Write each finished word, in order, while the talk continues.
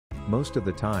Most of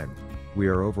the time, we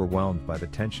are overwhelmed by the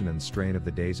tension and strain of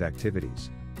the day's activities.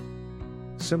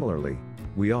 Similarly,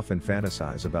 we often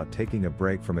fantasize about taking a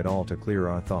break from it all to clear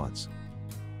our thoughts.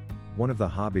 One of the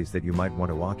hobbies that you might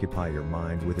want to occupy your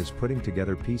mind with is putting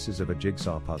together pieces of a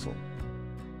jigsaw puzzle.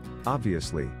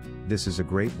 Obviously, this is a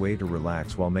great way to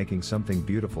relax while making something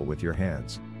beautiful with your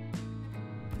hands.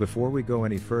 Before we go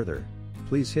any further,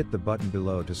 please hit the button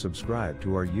below to subscribe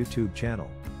to our YouTube channel.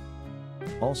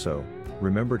 Also,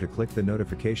 remember to click the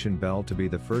notification bell to be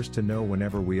the first to know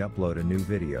whenever we upload a new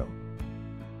video.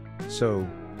 So,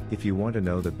 if you want to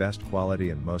know the best quality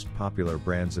and most popular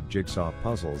brands of jigsaw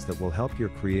puzzles that will help your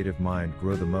creative mind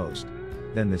grow the most,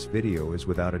 then this video is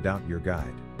without a doubt your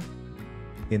guide.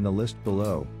 In the list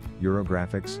below,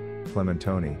 Eurographics,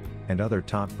 Clementoni, and other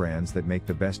top brands that make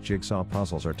the best jigsaw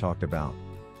puzzles are talked about.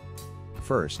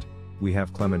 First, we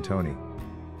have Clementoni.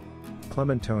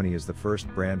 Clementoni is the first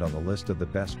brand on the list of the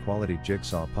best quality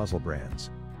jigsaw puzzle brands.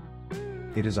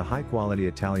 It is a high-quality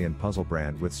Italian puzzle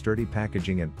brand with sturdy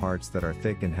packaging and parts that are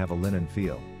thick and have a linen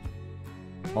feel.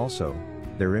 Also,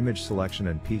 their image selection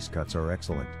and piece cuts are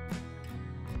excellent.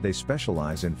 They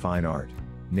specialize in fine art,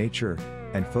 nature,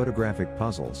 and photographic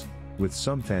puzzles, with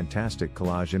some fantastic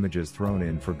collage images thrown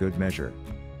in for good measure.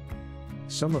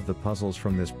 Some of the puzzles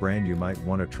from this brand you might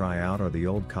want to try out are the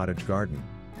Old Cottage Garden,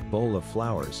 Bowl of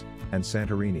Flowers, and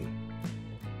Santorini.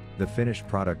 The finished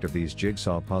product of these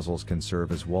jigsaw puzzles can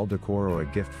serve as wall decor or a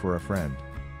gift for a friend.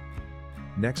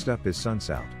 Next up is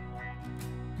Sunsout.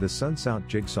 The Sunsout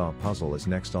jigsaw puzzle is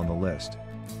next on the list.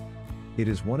 It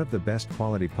is one of the best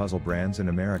quality puzzle brands in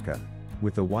America,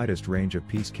 with the widest range of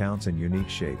piece counts and unique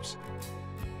shapes.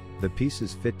 The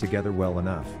pieces fit together well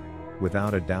enough,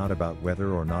 without a doubt about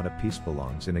whether or not a piece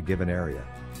belongs in a given area.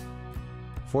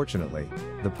 Fortunately,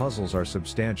 the puzzles are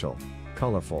substantial,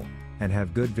 colorful, and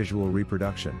have good visual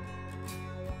reproduction.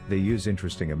 They use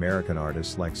interesting American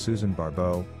artists like Susan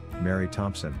Barbeau, Mary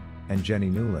Thompson, and Jenny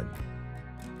Newland.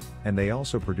 And they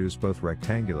also produce both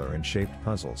rectangular and shaped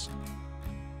puzzles.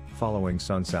 Following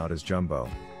Sunsout is Jumbo.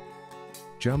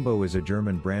 Jumbo is a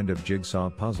German brand of jigsaw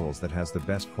puzzles that has the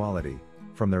best quality,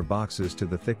 from their boxes to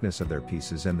the thickness of their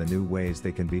pieces and the new ways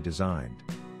they can be designed.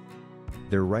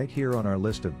 They're right here on our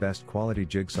list of best quality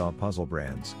jigsaw puzzle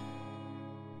brands.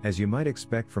 As you might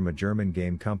expect from a German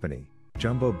game company,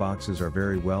 Jumbo boxes are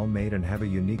very well made and have a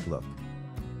unique look.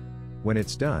 When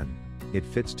it's done, it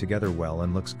fits together well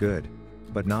and looks good,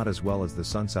 but not as well as the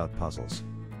Sunsout puzzles.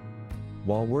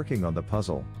 While working on the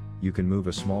puzzle, you can move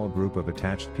a small group of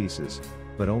attached pieces,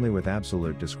 but only with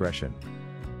absolute discretion.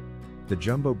 The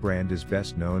Jumbo brand is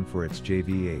best known for its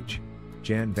JVH,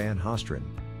 Jan van Hosteren,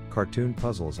 cartoon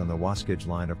puzzles and the Waskage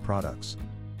line of products.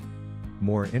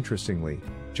 More interestingly,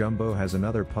 Jumbo has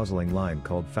another puzzling line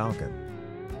called Falcon.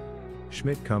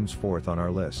 Schmidt comes fourth on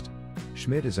our list.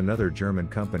 Schmidt is another German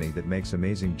company that makes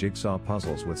amazing jigsaw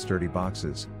puzzles with sturdy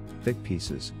boxes, thick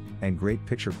pieces, and great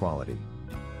picture quality.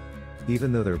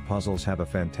 Even though their puzzles have a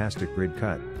fantastic grid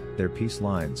cut, their piece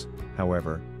lines,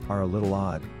 however, are a little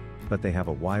odd, but they have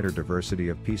a wider diversity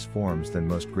of piece forms than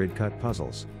most grid-cut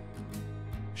puzzles.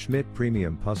 Schmidt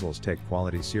premium puzzles take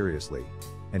quality seriously,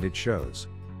 and it shows.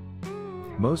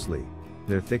 Mostly,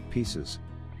 their thick pieces,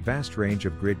 vast range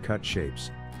of grid-cut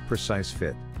shapes, precise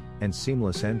fit, and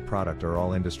seamless end product are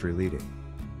all industry-leading.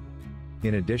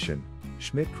 In addition,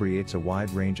 Schmidt creates a wide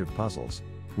range of puzzles,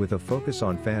 with a focus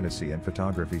on fantasy and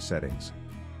photography settings.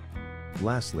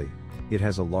 Lastly, it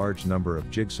has a large number of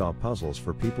jigsaw puzzles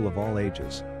for people of all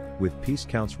ages, with piece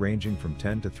counts ranging from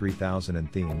 10 to 3,000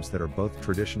 and themes that are both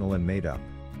traditional and made up.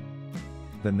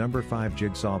 The number 5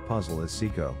 jigsaw puzzle is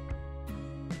Seiko.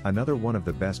 Another one of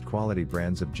the best quality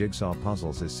brands of jigsaw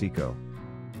puzzles is Seiko.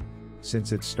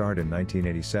 Since its start in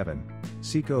 1987,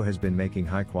 Seiko has been making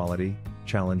high-quality,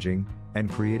 challenging, and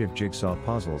creative jigsaw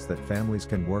puzzles that families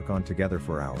can work on together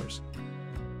for hours.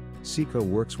 Seiko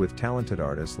works with talented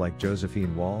artists like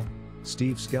Josephine Wall,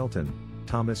 Steve Skelton,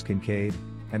 Thomas Kincaid,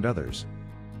 and others.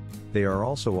 They are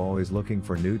also always looking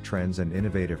for new trends and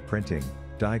innovative printing,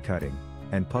 die cutting,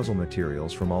 and puzzle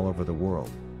materials from all over the world.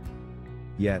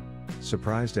 Yet,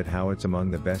 surprised at how it's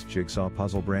among the best jigsaw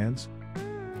puzzle brands?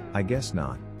 I guess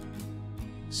not.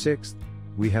 Sixth,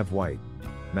 we have White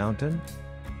Mountain.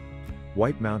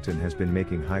 White Mountain has been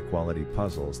making high-quality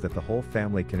puzzles that the whole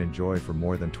family can enjoy for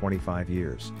more than 25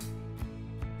 years.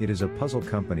 It is a puzzle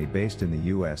company based in the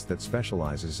US that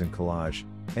specializes in collage,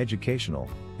 educational,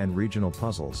 and regional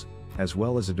puzzles, as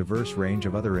well as a diverse range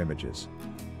of other images.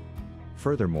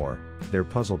 Furthermore, their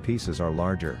puzzle pieces are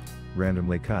larger,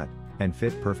 randomly cut, and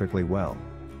fit perfectly well.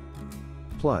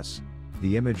 Plus,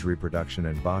 the image reproduction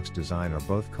and box design are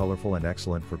both colorful and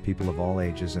excellent for people of all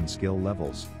ages and skill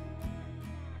levels.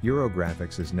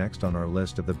 Eurographics is next on our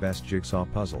list of the best jigsaw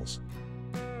puzzles.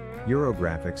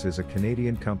 Eurographics is a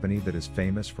Canadian company that is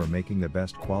famous for making the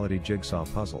best quality jigsaw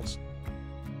puzzles.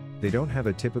 They don't have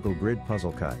a typical grid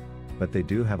puzzle cut, but they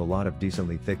do have a lot of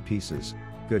decently thick pieces,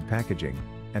 good packaging,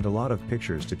 and a lot of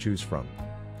pictures to choose from.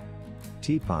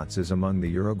 Teapots is among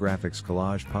the Eurographics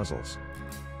collage puzzles.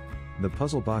 The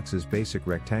puzzle box's basic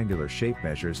rectangular shape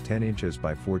measures 10 inches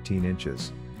by 14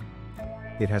 inches.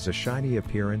 It has a shiny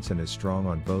appearance and is strong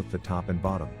on both the top and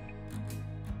bottom.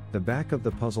 The back of the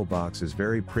puzzle box is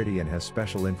very pretty and has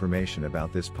special information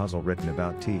about this puzzle written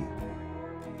about tea.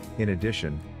 In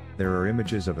addition, there are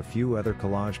images of a few other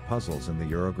collage puzzles in the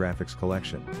Eurographics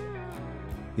collection.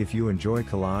 If you enjoy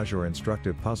collage or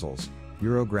instructive puzzles,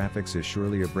 Eurographics is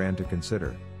surely a brand to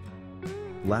consider.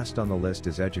 Last on the list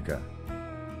is Egica.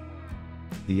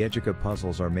 The Egica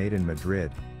puzzles are made in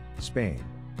Madrid, Spain.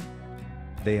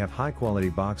 They have high-quality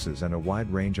boxes and a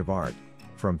wide range of art,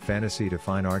 from fantasy to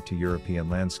fine art to European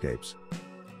landscapes.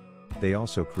 They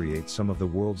also create some of the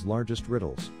world's largest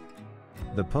riddles.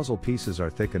 The puzzle pieces are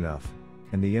thick enough,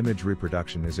 and the image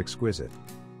reproduction is exquisite.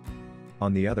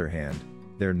 On the other hand,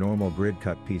 their normal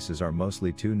grid-cut pieces are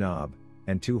mostly too knob,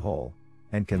 and too whole,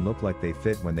 and can look like they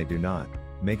fit when they do not,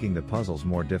 making the puzzles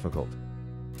more difficult.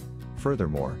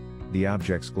 Furthermore, the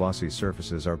object's glossy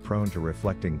surfaces are prone to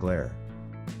reflecting glare.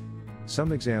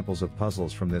 Some examples of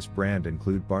puzzles from this brand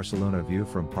include Barcelona View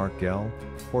from Park Güell,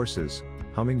 Horses,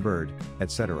 Hummingbird,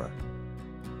 etc.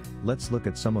 Let's look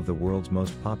at some of the world's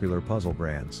most popular puzzle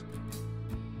brands.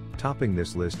 Topping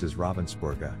this list is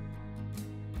Ravensburger.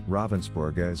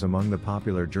 Ravensburger is among the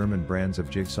popular German brands of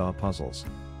jigsaw puzzles.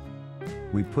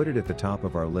 We put it at the top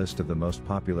of our list of the most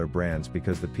popular brands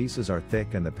because the pieces are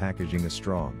thick and the packaging is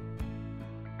strong.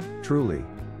 Truly,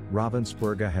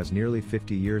 Ravensburger has nearly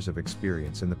 50 years of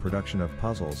experience in the production of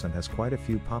puzzles and has quite a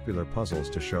few popular puzzles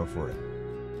to show for it.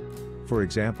 For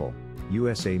example,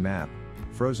 USA Map,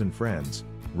 Frozen Friends,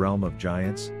 Realm of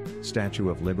Giants, Statue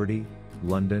of Liberty,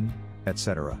 London,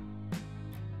 etc.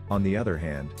 On the other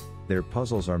hand, their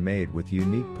puzzles are made with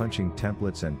unique punching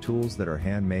templates and tools that are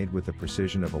handmade with the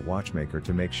precision of a watchmaker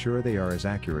to make sure they are as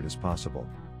accurate as possible.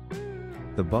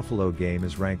 The Buffalo game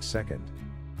is ranked second.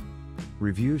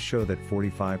 Reviews show that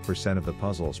 45% of the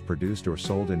puzzles produced or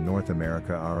sold in North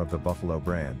America are of the Buffalo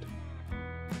brand.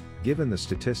 Given the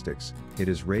statistics, it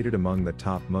is rated among the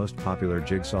top most popular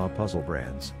jigsaw puzzle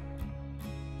brands.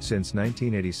 Since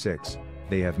 1986,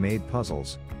 they have made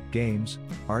puzzles, games,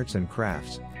 arts and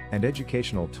crafts, and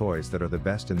educational toys that are the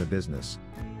best in the business.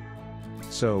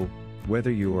 So,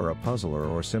 whether you are a puzzler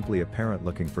or simply a parent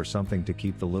looking for something to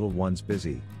keep the little ones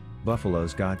busy,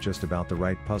 Buffalo's got just about the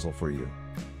right puzzle for you.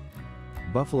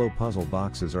 Buffalo puzzle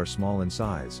boxes are small in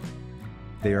size.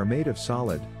 They are made of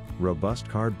solid, robust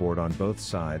cardboard on both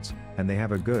sides, and they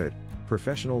have a good,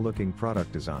 professional-looking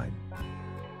product design.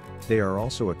 They are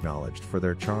also acknowledged for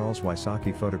their Charles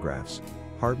Wysocki photographs,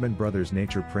 Hartman Brothers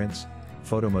nature prints,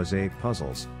 photomosaic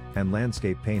puzzles, and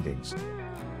landscape paintings.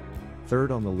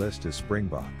 Third on the list is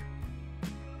Springbok.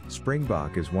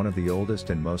 Springbok is one of the oldest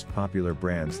and most popular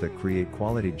brands that create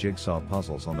quality jigsaw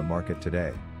puzzles on the market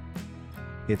today.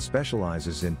 It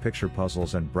specializes in picture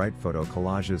puzzles and bright photo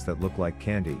collages that look like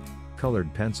candy,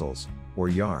 colored pencils, or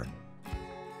yarn.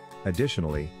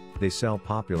 Additionally, they sell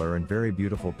popular and very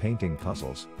beautiful painting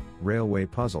puzzles, railway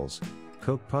puzzles,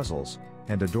 Coke puzzles,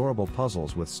 and adorable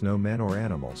puzzles with snowmen or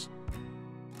animals.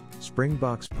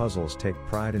 Springbok's puzzles take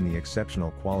pride in the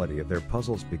exceptional quality of their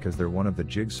puzzles because they're one of the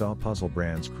jigsaw puzzle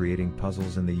brands creating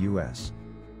puzzles in the US.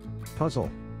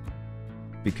 Puzzle.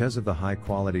 Because of the high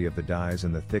quality of the dies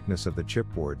and the thickness of the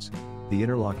chipboards, the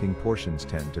interlocking portions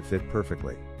tend to fit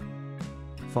perfectly.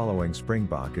 Following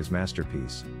Springbok is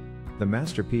Masterpiece. The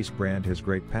Masterpiece brand has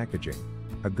great packaging,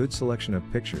 a good selection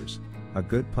of pictures, a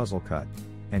good puzzle cut,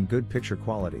 and good picture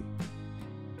quality.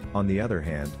 On the other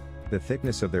hand, the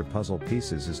thickness of their puzzle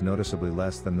pieces is noticeably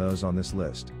less than those on this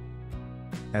list.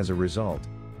 As a result,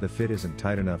 the fit isn't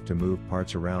tight enough to move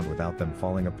parts around without them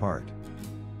falling apart.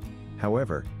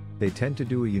 However, they tend to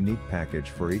do a unique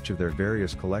package for each of their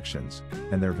various collections,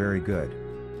 and they're very good.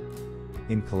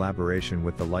 In collaboration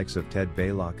with the likes of Ted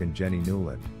Baylock and Jenny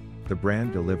Newland, the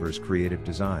brand delivers creative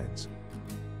designs.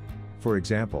 For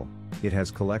example, it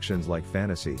has collections like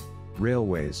Fantasy,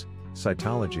 Railways,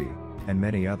 Cytology, and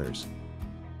many others.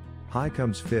 Hi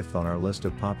comes fifth on our list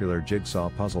of popular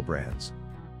jigsaw puzzle brands.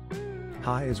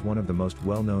 Hi is one of the most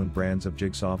well-known brands of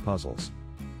jigsaw puzzles.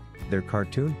 Their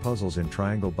cartoon puzzles in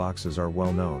triangle boxes are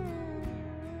well known.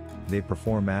 They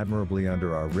perform admirably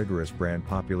under our rigorous brand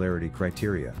popularity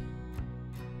criteria.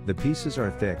 The pieces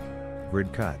are thick,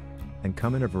 grid cut, and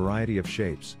come in a variety of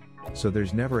shapes, so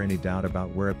there's never any doubt about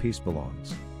where a piece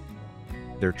belongs.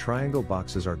 Their triangle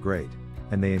boxes are great,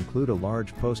 and they include a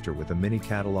large poster with a mini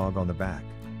catalog on the back.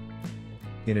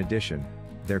 In addition,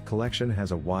 their collection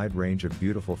has a wide range of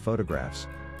beautiful photographs,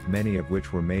 many of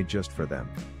which were made just for them.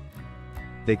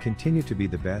 They continue to be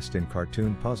the best in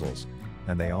cartoon puzzles,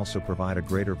 and they also provide a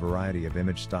greater variety of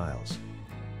image styles.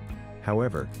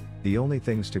 However, the only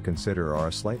things to consider are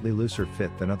a slightly looser fit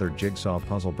than other jigsaw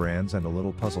puzzle brands and a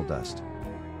little puzzle dust.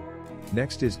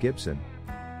 Next is Gibson.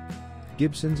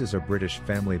 Gibson's is a British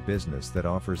family business that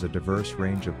offers a diverse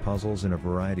range of puzzles in a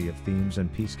variety of themes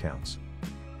and piece counts.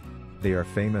 They are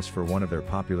famous for one of their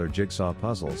popular jigsaw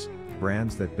puzzles,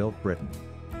 Brands That Built Britain.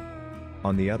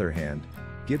 On the other hand,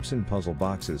 Gibson puzzle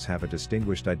boxes have a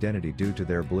distinguished identity due to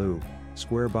their blue,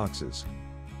 square boxes.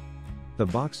 The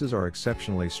boxes are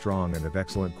exceptionally strong and of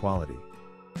excellent quality.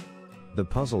 The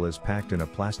puzzle is packed in a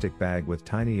plastic bag with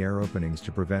tiny air openings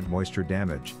to prevent moisture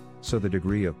damage, so the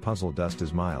degree of puzzle dust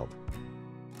is mild.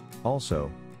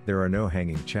 Also, there are no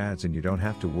hanging chads and you don't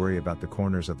have to worry about the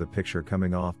corners of the picture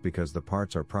coming off because the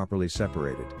parts are properly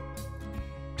separated.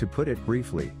 To put it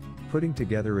briefly, putting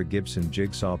together a Gibson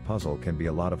jigsaw puzzle can be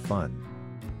a lot of fun.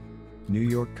 New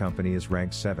York Company is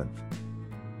ranked 7th.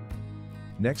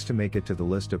 Next to make it to the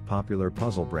list of popular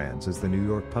puzzle brands is the New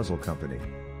York Puzzle Company.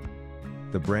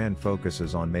 The brand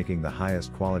focuses on making the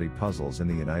highest quality puzzles in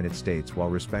the United States while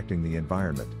respecting the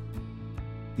environment.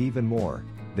 Even more,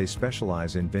 they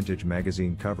specialize in vintage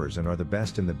magazine covers and are the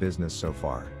best in the business so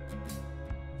far.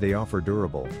 They offer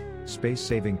durable,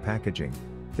 space-saving packaging,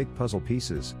 thick puzzle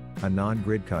pieces, a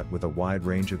non-grid cut with a wide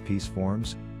range of piece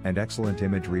forms, and excellent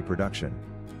image reproduction.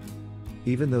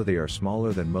 Even though they are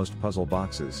smaller than most puzzle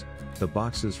boxes, the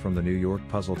boxes from the New York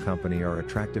Puzzle Company are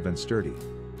attractive and sturdy.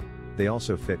 They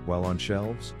also fit well on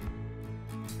shelves.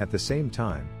 At the same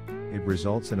time, it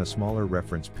results in a smaller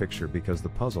reference picture because the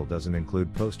puzzle doesn't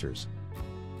include posters.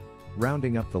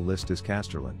 Rounding up the list is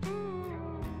Casterland.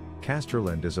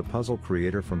 Casterland is a puzzle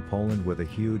creator from Poland with a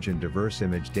huge and diverse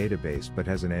image database but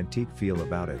has an antique feel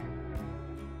about it.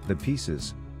 The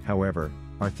pieces, however,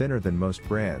 are thinner than most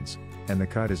brands, and the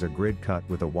cut is a grid cut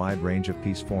with a wide range of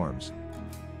piece forms.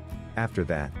 After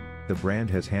that, the brand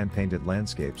has hand-painted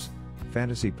landscapes,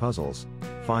 fantasy puzzles,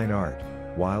 fine art,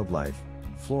 wildlife,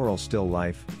 floral still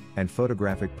life, and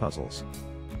photographic puzzles.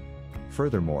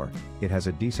 Furthermore, it has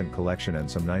a decent collection and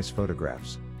some nice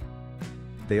photographs.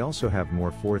 They also have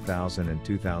more 4,000 and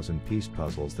 2,000 piece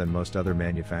puzzles than most other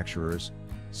manufacturers,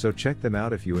 so check them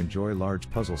out if you enjoy large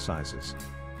puzzle sizes.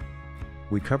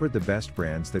 We covered the best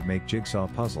brands that make jigsaw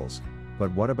puzzles,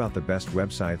 but what about the best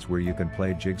websites where you can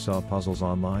play jigsaw puzzles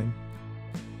online?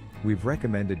 We've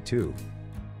recommended 2.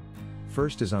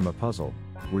 First is I'm a Puzzle,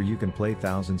 where you can play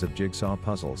thousands of jigsaw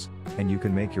puzzles, and you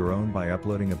can make your own by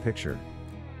uploading a picture.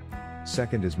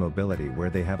 Second is Mobility, where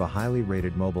they have a highly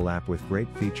rated mobile app with great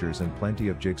features and plenty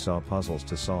of jigsaw puzzles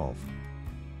to solve.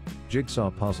 Jigsaw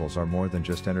puzzles are more than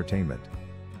just entertainment.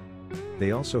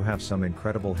 They also have some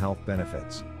incredible health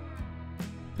benefits.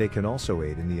 They can also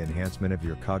aid in the enhancement of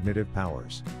your cognitive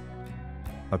powers.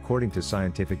 According to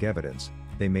scientific evidence,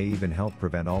 they may even help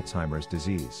prevent Alzheimer's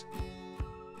disease.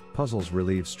 Puzzles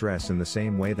relieve stress in the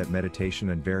same way that meditation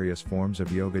and various forms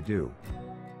of yoga do.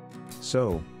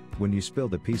 So, when you spill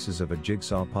the pieces of a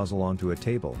jigsaw puzzle onto a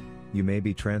table, you may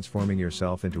be transforming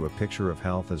yourself into a picture of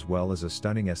health as well as a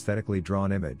stunning aesthetically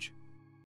drawn image.